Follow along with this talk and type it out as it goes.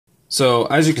So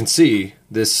as you can see,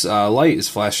 this light is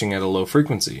flashing at a low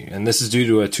frequency, and this is due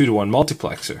to a 2-to-1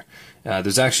 multiplexer.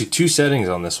 There's actually two settings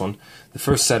on this one. The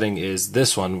first setting is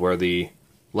this one, where the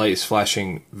light is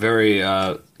flashing very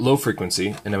low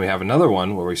frequency, and then we have another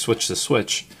one where we switch the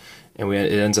switch, and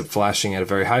it ends up flashing at a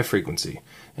very high frequency.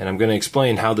 And I'm going to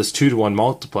explain how this 2-to-1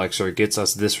 multiplexer gets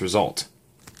us this result.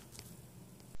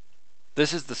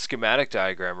 This is the schematic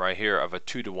diagram right here of a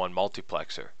 2-to-1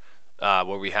 multiplexer,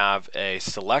 where we have a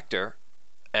selector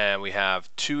and we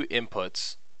have two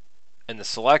inputs, and the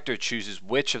selector chooses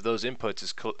which of those inputs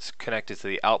is connected to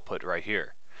the output right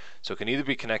here. So it can either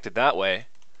be connected that way,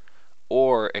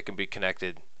 or it can be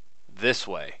connected this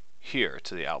way here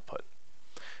to the output.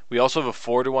 We also have a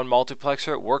 4-to-1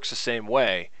 multiplexer. It works the same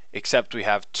way, except we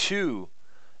have two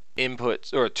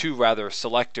inputs, or two rather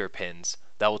selector pins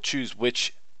that will choose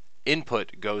which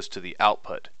input goes to the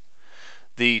output.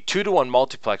 The 2-to-1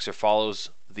 multiplexer follows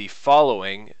the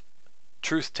following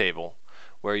truth table,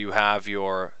 where you have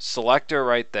your selector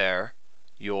right there,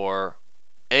 your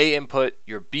A input,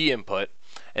 your B input,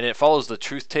 and it follows the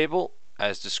truth table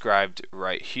as described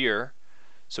right here.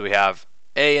 So we have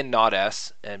A and not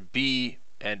S, and B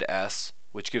and S,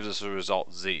 which gives us a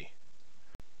result Z.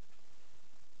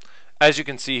 As you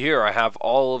can see here, I have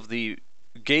all of the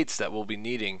gates that we'll be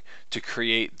needing to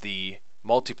create the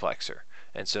multiplexer.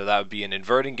 And so that would be an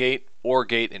inverting gate, OR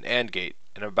gate, and AND gate.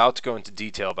 And I'm about to go into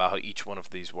detail about how each one of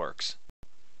these works.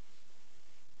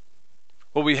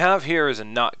 What we have here is a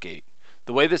NOT gate.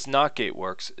 The way this NOT gate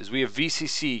works is we have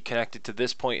VCC connected to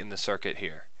this point in the circuit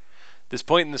here. This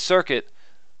point in the circuit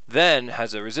then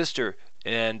has a resistor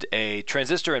and a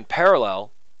transistor in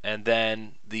parallel, and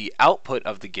then the output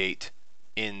of the gate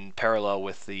in parallel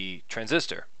with the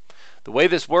transistor. The way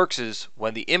this works is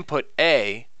when the input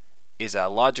A is a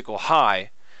logical high,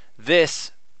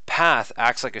 this path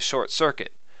acts like a short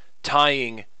circuit,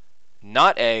 tying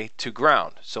not A to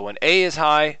ground. So when A is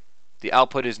high, the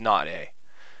output is not A.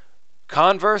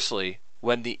 Conversely,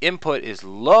 when the input is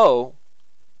low,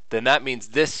 then that means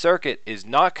this circuit is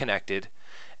not connected,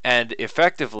 and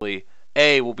effectively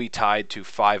A will be tied to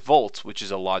 5 volts, which is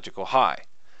a logical high.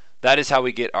 That is how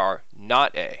we get our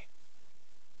not A.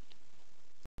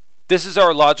 This is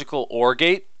our logical OR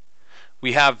gate.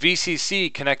 We have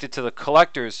VCC connected to the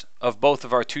collectors of both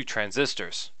of our two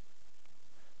transistors.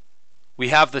 We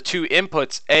have the two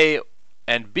inputs A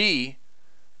and B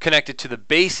connected to the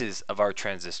bases of our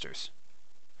transistors.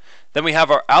 Then we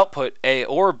have our output A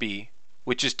or B,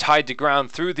 which is tied to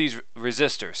ground through these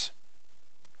resistors.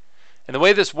 And the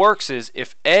way this works is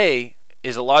if A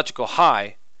is a logical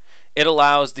high, it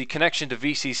allows the connection to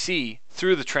VCC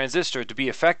through the transistor to be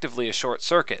effectively a short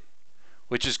circuit,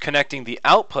 which is connecting the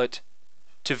output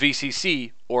to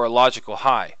VCC, or a logical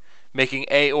high, making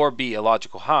A or B a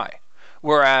logical high.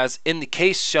 Whereas in the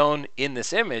case shown in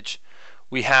this image,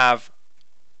 we have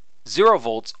 0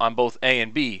 volts on both A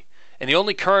and B, and the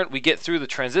only current we get through the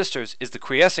transistors is the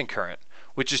quiescent current,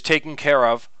 which is taken care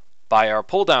of by our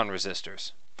pull-down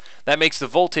resistors. That makes the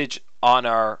voltage on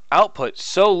our output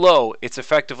so low it's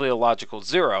effectively a logical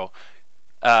 0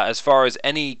 as far as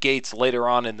any gates later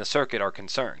on in the circuit are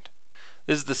concerned.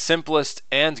 This is the simplest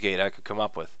AND gate I could come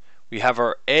up with. We have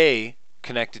our A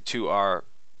connected to our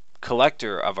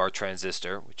collector of our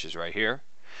transistor, which is right here,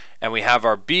 and we have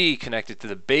our B connected to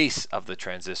the base of the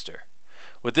transistor.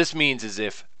 What this means is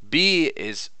if B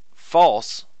is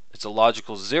false, it's a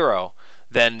logical 0,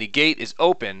 then the gate is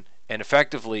open, and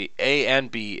effectively A and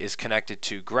B is connected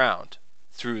to ground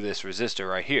through this resistor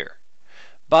right here.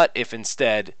 But if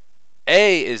instead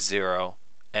A is 0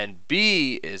 and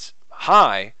B is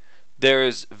high, there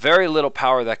is very little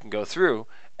power that can go through,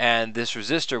 and this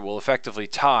resistor will effectively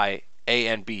tie A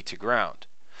and B to ground.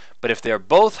 But if they're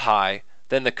both high,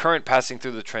 then the current passing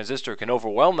through the transistor can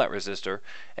overwhelm that resistor,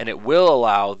 and it will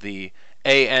allow the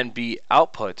A and B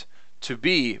output to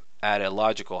be at a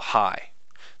logical high.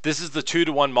 This is the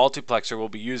 2-to-1 multiplexer we'll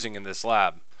be using in this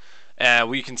lab. And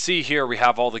we can see here we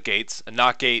have all the gates: a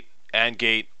NOT gate, AND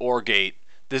gate, OR gate.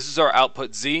 This is our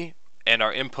output Z, and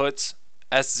our inputs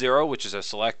S0, which is our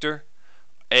selector,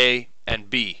 A and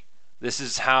B. This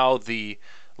is how the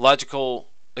logical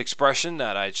expression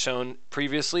that I had shown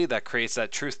previously that creates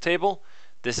that truth table,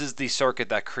 this is the circuit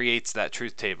that creates that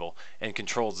truth table and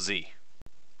controls Z.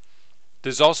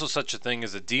 There's also such a thing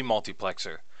as a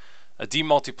demultiplexer. A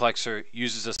demultiplexer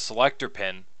uses a selector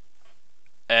pin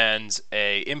and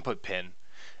a input pin,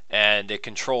 and it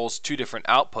controls two different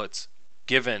outputs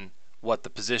given what the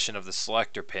position of the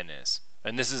selector pin is.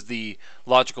 And this is the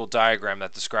logical diagram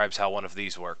that describes how one of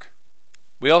these work.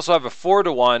 We also have a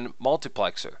 4-to-1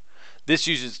 multiplexer. This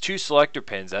uses two selector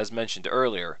pins, as mentioned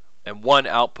earlier, and one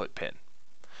output pin.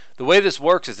 The way this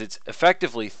works is it's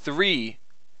effectively 3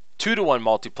 2-to-1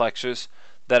 multiplexers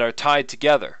that are tied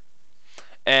together.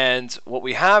 And what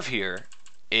we have here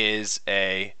is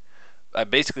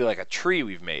basically like a tree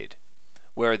we've made,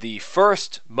 where the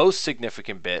first most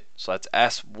significant bit, so that's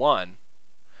S1,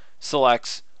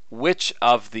 selects which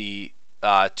of the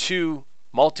 2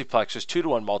 multiplexers,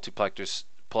 2-to-1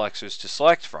 multiplexers to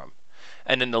select from.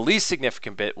 And then the least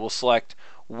significant bit will select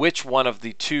which one of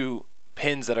the 2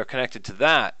 pins that are connected to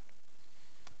that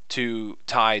to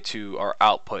tie to our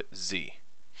output Z.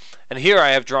 And here I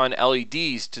have drawn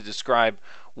LEDs to describe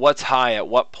what's high at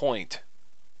what point.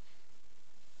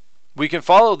 We can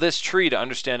follow this tree to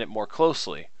understand it more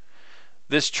closely.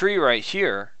 This tree right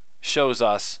here shows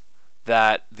us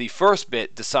that the first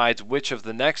bit decides which of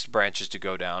the next branches to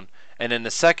go down, and then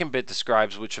the second bit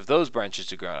describes which of those branches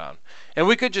to go down. And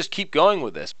we could just keep going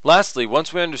with this. Lastly,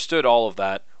 once we understood all of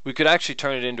that, we could actually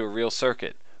turn it into a real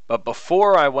circuit. But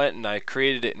before I went and I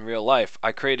created it in real life,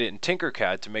 I created it in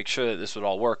Tinkercad to make sure that this would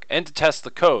all work and to test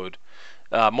the code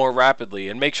more rapidly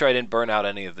and make sure I didn't burn out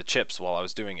any of the chips while I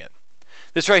was doing it.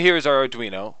 This right here is our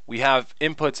Arduino. We have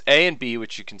inputs A and B,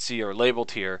 which you can see are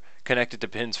labeled here, connected to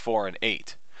pins 4 and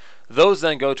 8. Those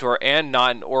then go to our AND,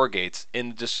 NOT, and OR gates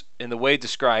in the way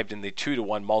described in the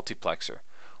 2-to-1 multiplexer.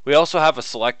 We also have a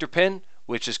selector pin,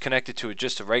 which is connected to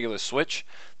just a regular switch.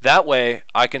 That way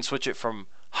I can switch it from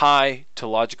high to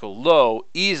logical low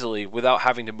easily without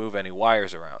having to move any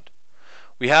wires around.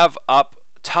 We have up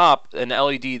top an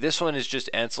LED. This one is just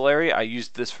ancillary. I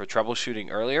used this for troubleshooting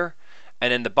earlier.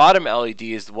 And then the bottom LED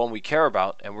is the one we care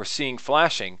about, and we're seeing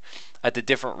flashing at the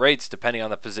different rates depending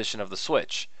on the position of the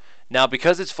switch. Now,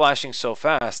 because it's flashing so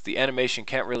fast, the animation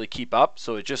can't really keep up,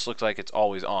 so it just looks like it's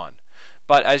always on.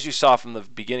 But as you saw from the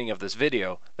beginning of this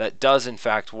video, that does in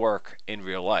fact work in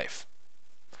real life.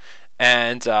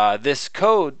 And this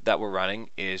code that we're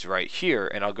running is right here,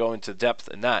 and I'll go into depth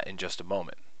in that in just a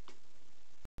moment.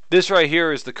 This right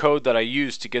here is the code that I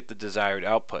used to get the desired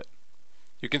output.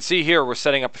 You can see here we're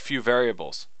setting up a few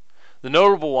variables. The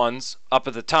notable ones, up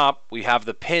at the top, we have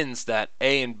the pins that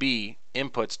A and B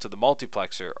inputs to the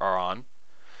multiplexer are on.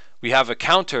 We have a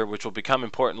counter, which will become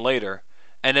important later,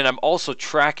 and then I'm also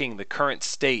tracking the current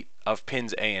state of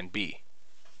pins A and B.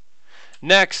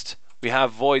 Next, we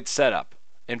have void setup.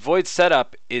 And void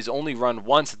setup is only run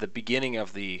once at the beginning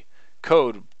of the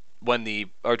code when the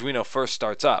Arduino first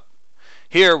starts up.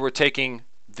 Here we're taking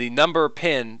the number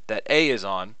pin that A is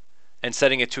on and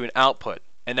setting it to an output,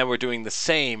 and then we're doing the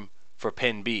same for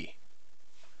pin B.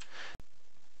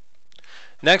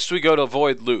 Next we go to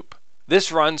void loop.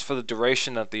 This runs for the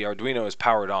duration that the Arduino is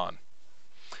powered on.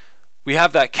 We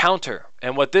have that counter,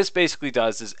 and what this basically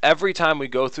does is every time we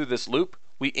go through this loop,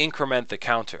 we increment the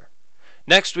counter.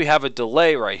 Next we have a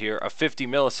delay right here of 50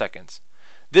 milliseconds.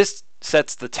 This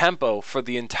sets the tempo for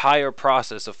the entire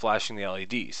process of flashing the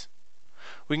LEDs.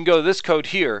 We can go to this code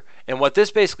here, and what this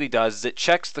basically does is it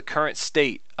checks the current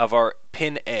state of our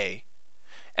pin A,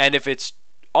 and if it's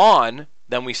on,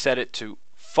 then we set it to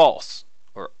false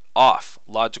or off,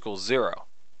 logical 0.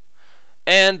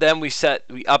 And then we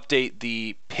update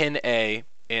the pin A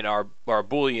in our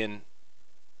Boolean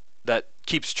that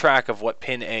keeps track of what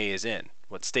pin A is in,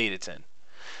 what state it's in.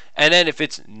 And then if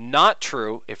it's not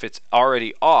true, if it's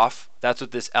already off, that's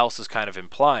what this else is kind of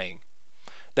implying,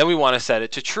 then we want to set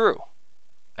it to true.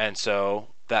 And so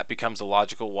that becomes a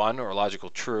logical 1 or a logical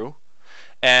true.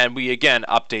 And we again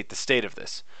update the state of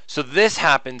this. So this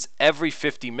happens every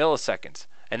 50 milliseconds.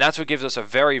 And that's what gives us a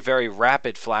very, very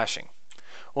rapid flashing.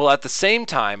 Well, at the same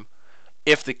time,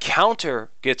 if the counter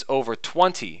gets over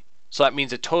 20, so that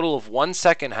means a total of 1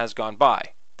 second has gone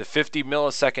by. The 50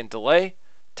 millisecond delay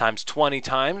times 20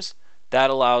 times, that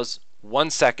allows 1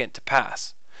 second to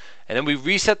pass. And then we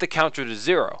reset the counter to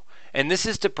 0. And this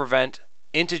is to prevent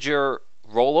integer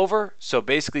rollover. So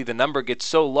basically the number gets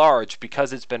so large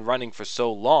because it's been running for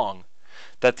so long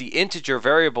that the integer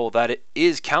variable that it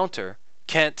is counter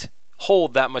can't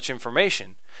hold that much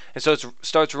information. And so it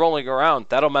starts rolling around.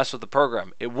 That'll mess with the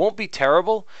program. It won't be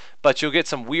terrible, but you'll get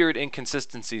some weird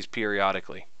inconsistencies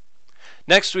periodically.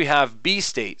 Next we have B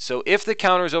state. So if the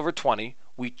counter is over 20,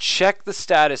 we check the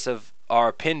status of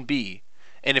our pin B,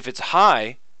 and if it's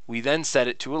high, we then set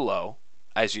it to a low,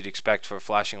 as you'd expect for a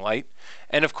flashing light,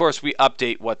 and of course we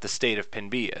update what the state of pin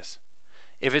B is.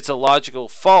 If it's a logical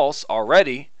false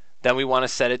already, then we want to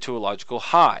set it to a logical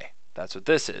high. That's what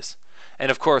this is. And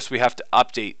of course we have to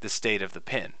update the state of the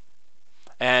pin.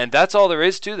 And that's all there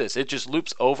is to this. It just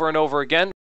loops over and over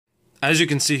again. As you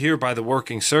can see here by the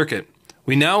working circuit,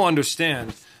 we now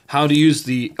understand how to use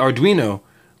the Arduino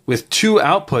with 2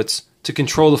 outputs to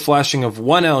control the flashing of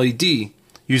one LED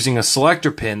using a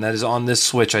selector pin that is on this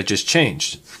switch I just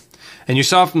changed. And you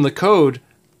saw from the code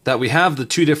that we have the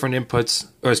two different inputs,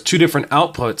 or two different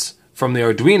outputs from the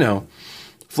Arduino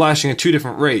flashing at two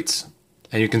different rates.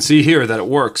 And you can see here that it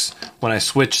works when I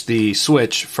switch the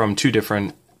switch from two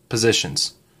different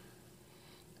positions.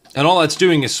 And all that's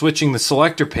doing is switching the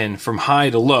selector pin from high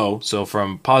to low, so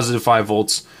from positive 5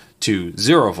 volts to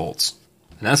 0 volts.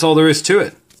 And that's all there is to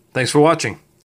it. Thanks for watching.